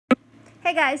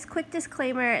Hey guys, quick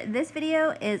disclaimer, this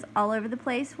video is all over the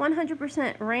place,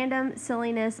 100% random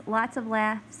silliness, lots of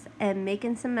laughs, and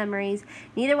making some memories.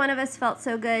 Neither one of us felt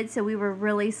so good, so we were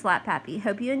really slap happy.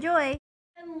 Hope you enjoy.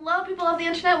 Hello people of the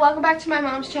internet, welcome back to my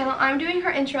mom's channel. I'm doing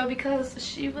her intro because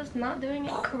she was not doing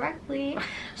it correctly.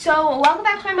 So welcome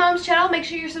back to my mom's channel. Make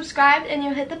sure you're subscribed and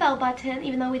you hit the bell button,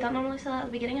 even though we don't normally say that at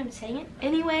the beginning. I'm saying it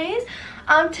anyways.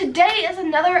 Today is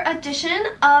another edition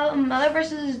of Mother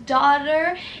vs.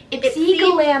 Daughter Ipsy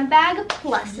Glam Bag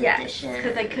Plus edition.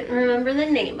 Because I couldn't remember the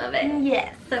name of it.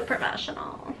 Yes. So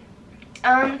professional.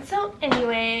 So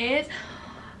anyways,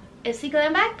 Ipsy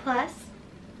Glam Bag Plus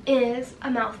is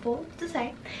a mouthful to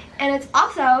say, and it's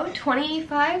also $25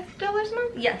 a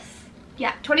month. Yes.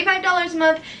 Yeah, $25 a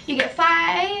month. You get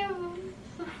 5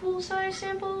 full-size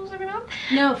samples every month.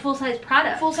 No, full-size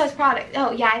product. Full-size product.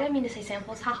 Oh yeah, I didn't mean to say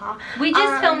samples. Haha. We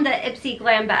just filmed the Ipsy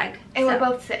Glam Bag, and we're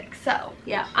both sick, so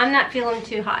yeah, I'm not feeling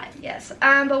too hot. Yes.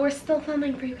 But we're still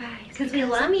filming for you guys because we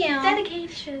love you.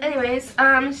 Dedication. Anyways,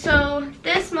 so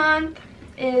this month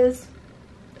is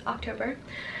October.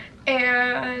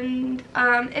 And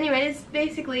anyways,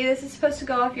 basically this is supposed to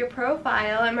go off your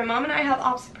profile, and my mom and I have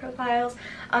opposite profiles.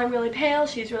 I'm really pale,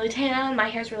 she's really tan, my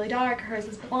hair's really dark, hers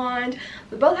is blonde.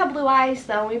 We both have blue eyes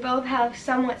though, we both have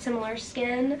somewhat similar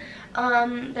skin.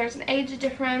 There's an age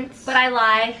difference, but I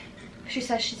lie. She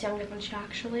says she's younger than she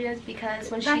actually is,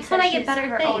 because when she says she's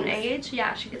her own age,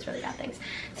 yeah, she gets really bad things.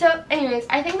 So anyways,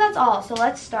 I think that's all. So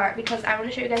let's start, because I want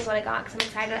to show you guys what I got, because I'm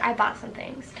excited. I bought some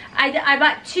things. I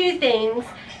bought 2 things.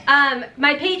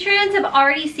 My Patreons have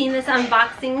already seen this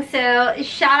unboxing, so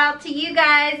shout out to you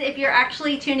guys if you're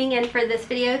actually tuning in for this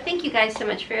video. Thank you guys so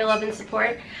much for your love and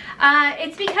support.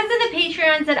 It's because of the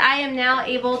Patreons that I am now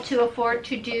able to afford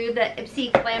to do the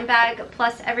Ipsy Glam Bag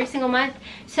Plus every single month.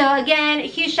 So again, a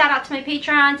huge shout out to my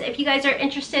Patreons. If you guys are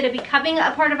interested in becoming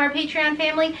a part of our Patreon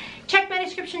family, check my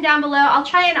description down below. I'll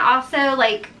try and also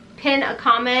like pin a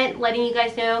comment letting you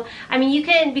guys know. I mean, you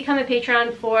can become a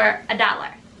Patreon for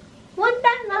 $1.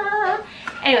 $1.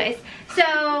 Anyways,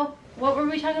 so what were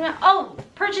we talking about? Oh,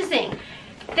 purchasing.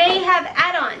 They have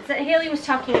add-ons that Haley was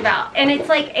talking about, and it's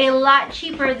like a lot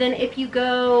cheaper than if you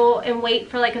go and wait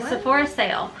for like a Sephora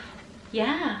sale.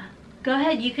 Yeah, go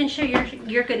ahead, you can show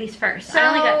your goodies first. So, I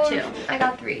only got 2. I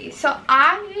got 3. So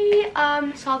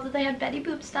I saw that they had Betty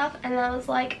Boop stuff, and I was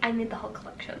like, I need the whole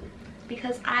collection,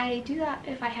 because I do that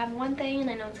if I have one thing and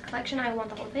I know it's a collection. I want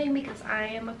the whole thing because I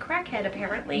am a crackhead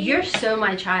apparently. You're so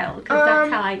my child, because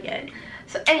that's how I get.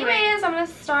 So anyways, I'm gonna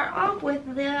start off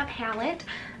with the palette.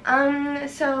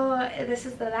 So this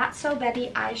is the That's So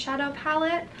Betty eyeshadow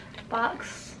palette.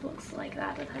 Box looks like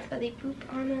that. It has Betty Boop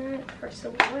on it. Her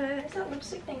silhouette. Is that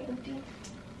lipstick thing empty?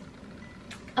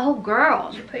 Oh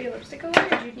girl, did you put your lipstick away, or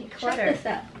did you declutter? Check this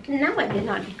up. No, I did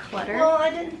not declutter. Well, I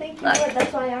didn't think you would.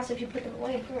 That's why I asked if you put them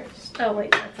away first. Oh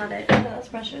wait, that's not it. No, that's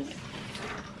brushes.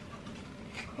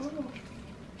 Oh,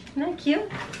 isn't that cute?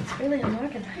 It's really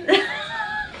unorganized.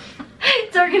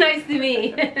 It's organized to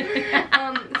me.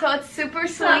 So it's super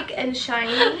sleek and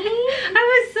shiny. I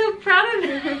was so proud of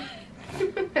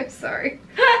it. I'm sorry.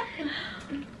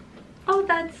 Oh,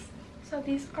 that's... So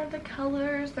these are the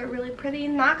colors. They're really pretty.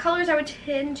 Not colors I would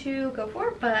tend to go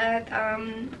for, but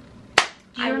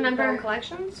do you remember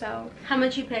collection? So how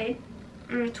much you paid?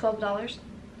 $12.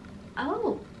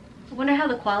 Oh, I wonder how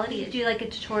the quality is. Do you like a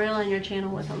tutorial on your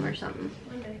channel with them or something?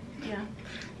 One day. Yeah.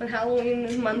 When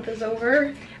Halloween month is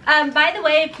over. By the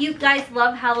way, if you guys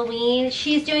love Halloween,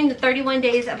 she's doing the 31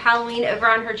 days of Halloween over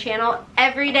on her channel.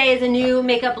 Every day is a new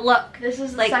makeup look. This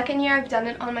is the second year I've done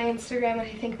it on my Instagram, and I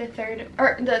think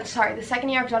the second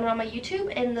year I've done it on my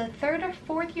YouTube, and the 3rd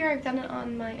or 4th year I've done it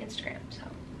on my Instagram. So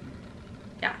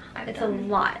yeah, it's a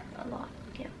lot.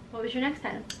 Yeah. What was your next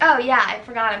item? Oh yeah, I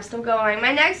forgot. I'm still going.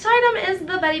 My next item is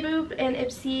the Betty Boop and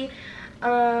Ipsy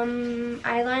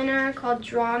eyeliner called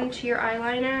Drawn to Your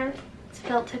Eyeliner. It's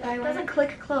felt tip eyeliner. It doesn't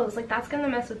click close. Like, that's gonna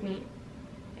mess with me.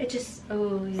 It just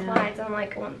slides on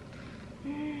like one.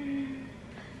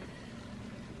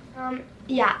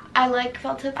 Yeah, I like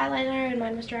felt tip eyeliner, and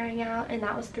mine was drying out, and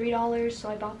that was $3, so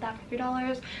I bought that for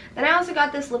 $3. Then I also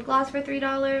got this lip gloss for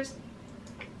 $3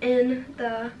 in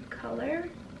the color.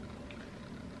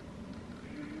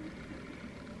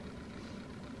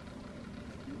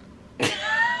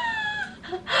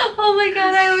 Oh my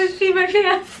god, I always pee my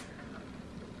pants.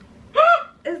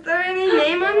 Is there any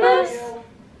name on this?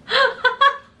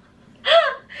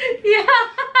 Yeah.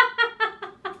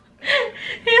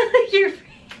 Hey, look, your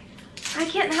face. I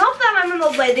can't help that I'm an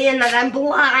old lady and that I'm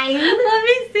blind. Let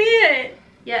me see it.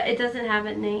 Yeah, it doesn't have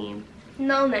a name.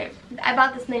 No name. I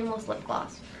bought this nameless lip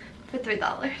gloss for $3.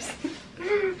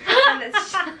 And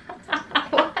it's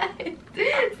what?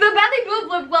 It's the Betty Boop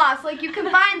house. Like, you can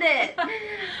find it.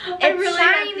 It's really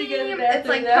shiny. It's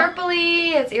like though.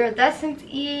 purpley. It's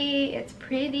iridescent-y. It's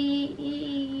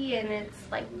pretty-y. And it's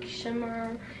like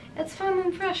shimmer. It's fun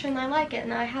and fresh, and I like it,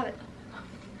 and I have it.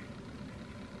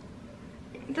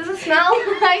 Does it smell?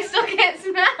 I still can't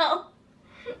smell.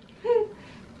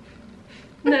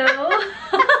 No.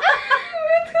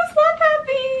 It's just not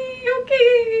happy.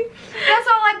 Okay. That's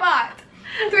all I bought.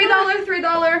 $3,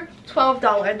 $3,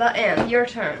 $12. The end. Your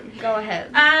turn. Go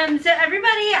ahead. So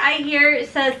everybody I hear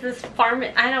says this farm.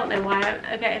 I don't know why.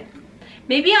 Okay.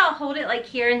 Maybe I'll hold it like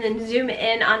here and then zoom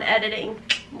in on editing.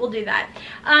 We'll do that.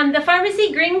 The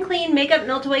Pharmacy Green Clean Makeup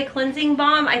Melt Away Cleansing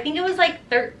Balm. I think it was like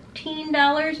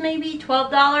 $13 maybe,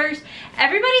 $12.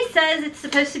 Everybody says it's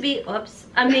supposed to be, whoops,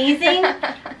 amazing.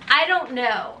 I don't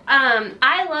know.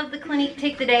 I love the Clinique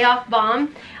Take the Day Off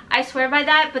Balm. I swear by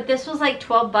that, but this was like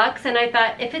 12 bucks, and I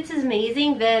thought if it's as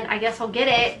amazing, then I guess I'll get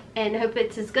it and hope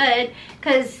it's as good,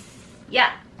 because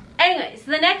yeah. Anyways,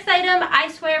 the next item,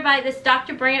 I swear by this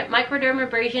Dr. Brandt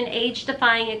Microdermabrasion Age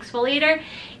Defying Exfoliator.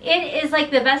 It is like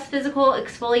the best physical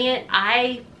exfoliant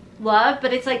I love,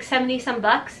 but it's like 70 some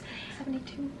bucks.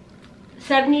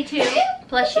 72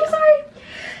 plus you. I'm so sorry.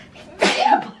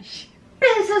 Bless you.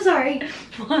 I'm so sorry.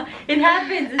 It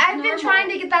happens. It's I've been trying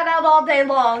to get that out all day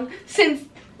long since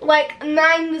like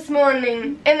 9 this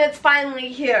morning, and it's finally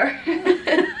here.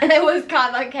 And it was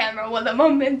caught on camera. What a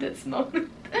momentous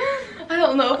moment. I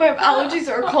don't know if I have allergies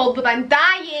or a cold, but I'm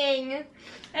dying.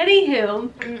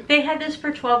 Anywho, they had this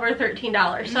for $12 or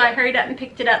 $13, so I hurried up and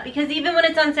picked it up, because even when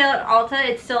it's on sale at Ulta,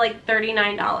 it's still like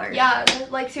 $39. Yeah,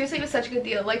 like seriously, it was such a good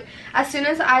deal. Like, as soon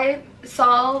as I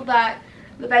saw that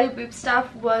the Betty Boop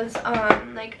stuff was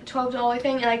like $12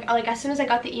 thing, and like as soon as I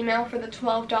got the email for the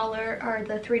 $12 or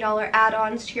the $3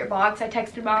 add-ons to your box, I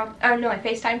texted Mom, or no, I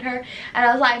FaceTimed her, and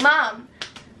I was like, Mom,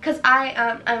 because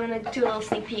I'm gonna do a little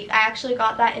sneak peek. I actually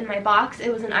got that in my box.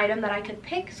 It was an item that I could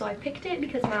pick, so I picked it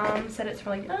because my mom said it's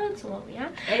really good, so yeah.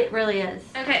 It really is.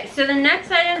 Okay, so the next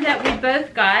item that we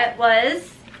both got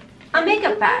was a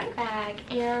makeup bag.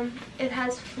 And it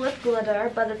has flip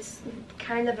glitter, but it's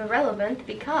kind of irrelevant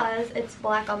because it's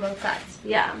black on both sides.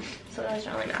 Yeah. So it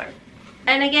doesn't really matter.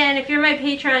 And again, if you're my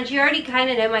patrons, you already kind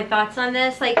of know my thoughts on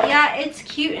this. Like, yeah, it's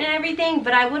cute and everything,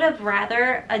 but I would have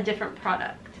rather a different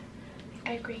product.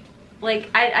 I agree.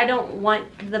 Like, I don't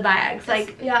want the bags.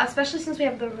 Like, yeah, especially since we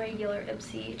have the regular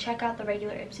Ipsy. Check out the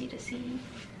regular Ipsy to see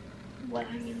what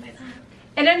I mean by that.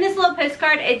 And in this little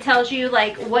postcard, it tells you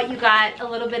like what you got, a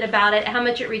little bit about it, how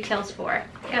much it retails for.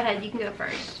 Go ahead, you can go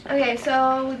first. Okay,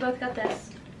 so we both got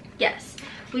this. Yes.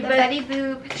 The Betty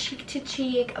Boop Cheek to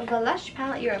Cheek Blush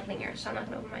Palette. You're opening yours, so I'm not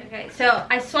gonna open mine. Okay, so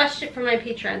I swatched it for my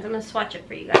patrons. I'm gonna swatch it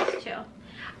for you guys too.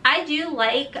 I do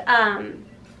like,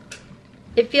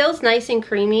 it feels nice and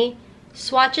creamy.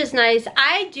 Swatch is nice.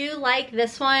 I do like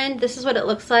this one. This is what it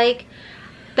looks like.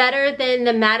 Better than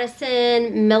the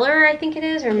Madison Miller, I think it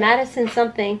is, or Madison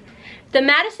something. The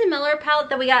Madison Miller palette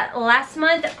that we got last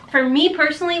month, for me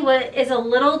personally, is a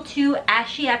little too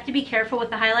ashy. I have to be careful with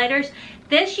the highlighters.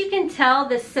 This, you can tell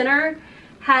the center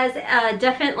has a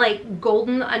definite like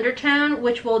golden undertone,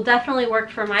 which will definitely work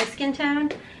for my skin tone.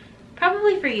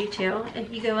 Probably for you too,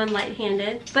 if you go in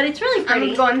light-handed. But it's really pretty.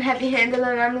 I'm going heavy-handed,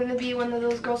 and I'm going to be one of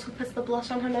those girls who puts the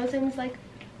blush on her nose and is like,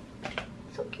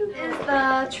 so cute. Is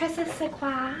the Tressa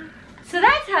Sequoia. So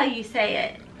that's how you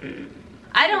say it.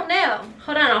 I don't know.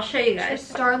 Hold on, I'll show you guys.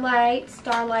 So Starlight,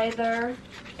 Starlighter,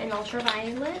 and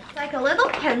Ultraviolet. Like a little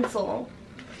pencil.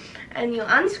 And you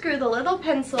unscrew the little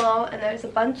pencil, and there's a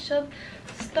bunch of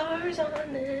stars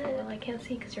on it. Well, I can't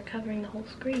see because you're covering the whole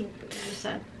screen.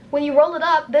 When you roll it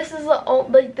up, this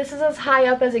is as high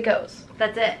up as it goes.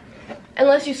 That's it.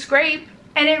 Unless you scrape.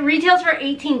 And it retails for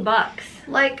 18 bucks.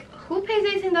 Like, who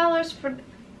pays $18 for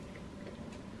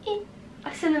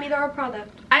a centimeter of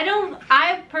product?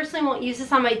 I personally won't use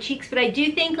this on my cheeks, but I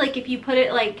do think like if you put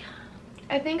it like,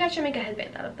 I think I should make a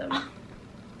headband out of them.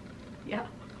 Yeah.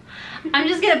 I'm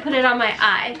just gonna put it on my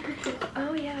eye.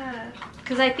 Oh yeah.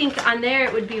 Because I think on there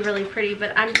it would be really pretty,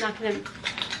 but I'm not gonna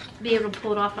be able to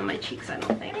pull it off on my cheeks, I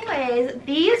don't think. Anyways,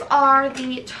 these are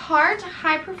the Tarte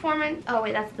High Performance, oh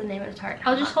wait, that's the name of the Tarte.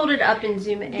 I'll just hold it up and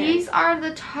zoom it in. These are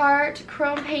the Tarte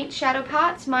Chrome Paint Shadow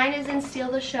Pots. Mine is in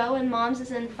Steal the Show and Mom's is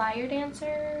in Fire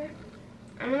Dancer.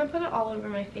 I'm gonna put it all over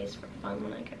my face for fun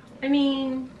when I get home. I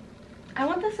mean, I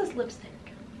want this as lipstick.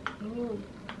 ooh.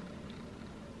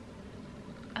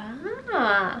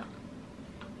 Ah.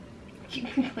 You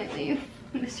completely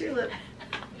miss your lip.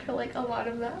 I feel like a lot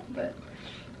of that, but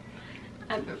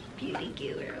I'm a beauty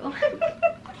guru.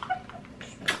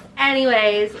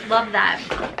 Anyways, love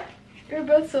that. We're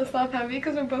both so slap happy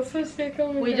because we're both so sick.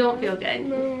 Oh my We God. don't feel good.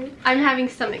 No. I'm having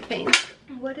stomach pain.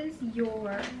 what is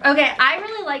your? Okay, I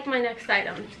really like my next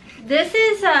item. This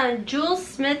is Jules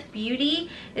Smith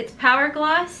Beauty. It's Power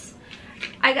Gloss.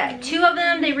 I got 2 of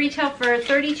them. They retail for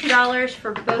 $32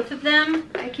 for both of them.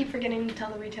 I keep forgetting to tell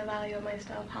the retail value of my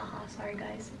stuff. Haha, sorry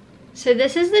guys. So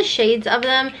this is the shades of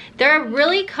them. They're a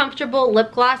really comfortable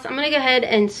lip gloss. I'm gonna go ahead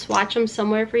and swatch them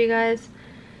somewhere for you guys.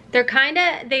 They're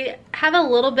they have a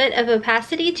little bit of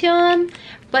opacity to them,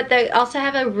 but they also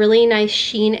have a really nice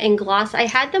sheen and gloss. I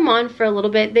had them on for a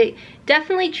little bit. They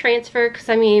definitely transfer because,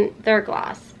 I mean, they're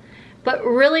gloss. But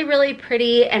really, really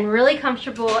pretty and really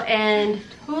comfortable and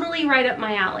totally right up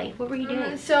my alley. What were you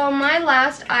doing? So my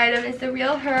last item is the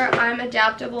Real Her I'm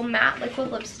Adaptable Matte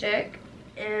Liquid Lipstick.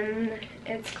 And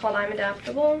it's called I'm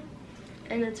Adaptable.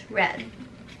 And it's red.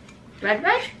 Red,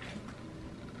 red?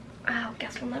 Oh,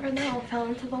 guess we'll never know. Fell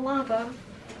into the lava.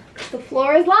 The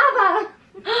floor is lava!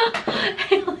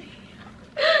 Hailey.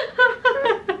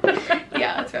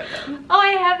 Yeah, that's right. Oh,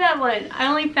 I have that one. I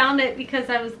only found it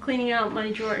because I was cleaning out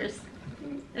my drawers.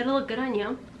 It'll look good on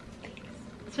you.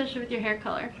 Especially with your hair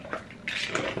color.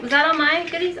 Was that all my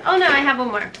goodies? Oh no, I have one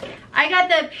more. I got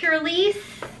the Purlisse,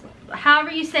 however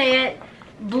you say it,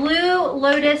 Blue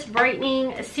Lotus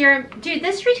Brightening Serum. Dude,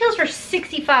 this retails for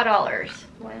 $65.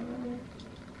 Wow.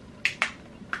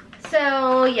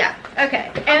 So yeah,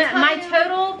 okay. And my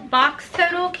total, box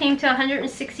total, came to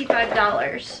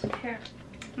 $165. Here.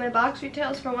 My box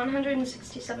retails for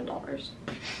 $167.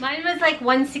 Mine was like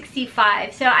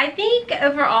 $165. So I think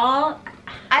overall,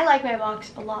 I like my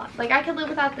box a lot. Like, I could live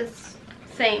without this.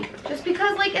 Same. Just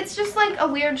because, like, it's just like a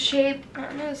weird shape.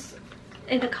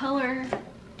 And the color.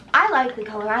 I like the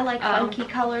color. I like funky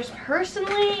colors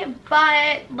personally,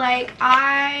 but like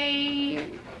I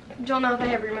don't know if I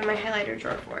have room in my highlighter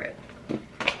drawer for it.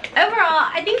 Overall,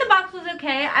 I think the box was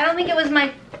okay. I don't think it was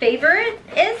my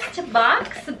favorite-ist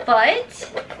box,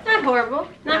 but not horrible.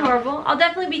 Not horrible. I'll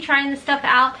definitely be trying this stuff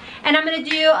out, and I'm gonna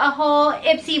do a whole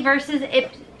Ipsy versus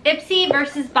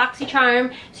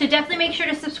Boxycharm, so definitely make sure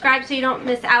to subscribe so you don't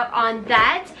miss out on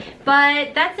that.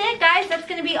 But that's it, guys. That's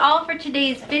going to be all for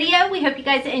today's video. We hope you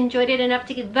guys enjoyed it enough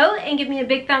to vote and give me a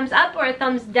big thumbs up or a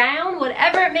thumbs down,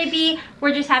 whatever it may be.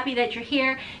 We're just happy that you're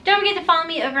here. Don't forget to follow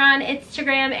me over on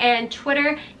Instagram and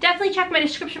Twitter. Definitely check my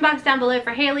description box down below for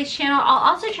Hailey's channel.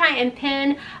 I'll also try and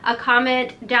pin a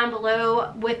comment down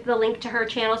below with the link to her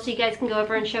channel so you guys can go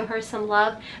over and show her some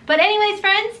love. But anyways,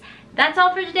 friends, that's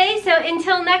all for today. So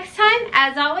until next time,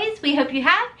 as always, we hope you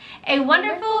have a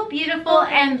wonderful, beautiful,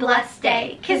 and blessed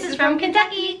day. Kisses from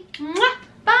Kentucky. Mwah!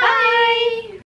 Bye!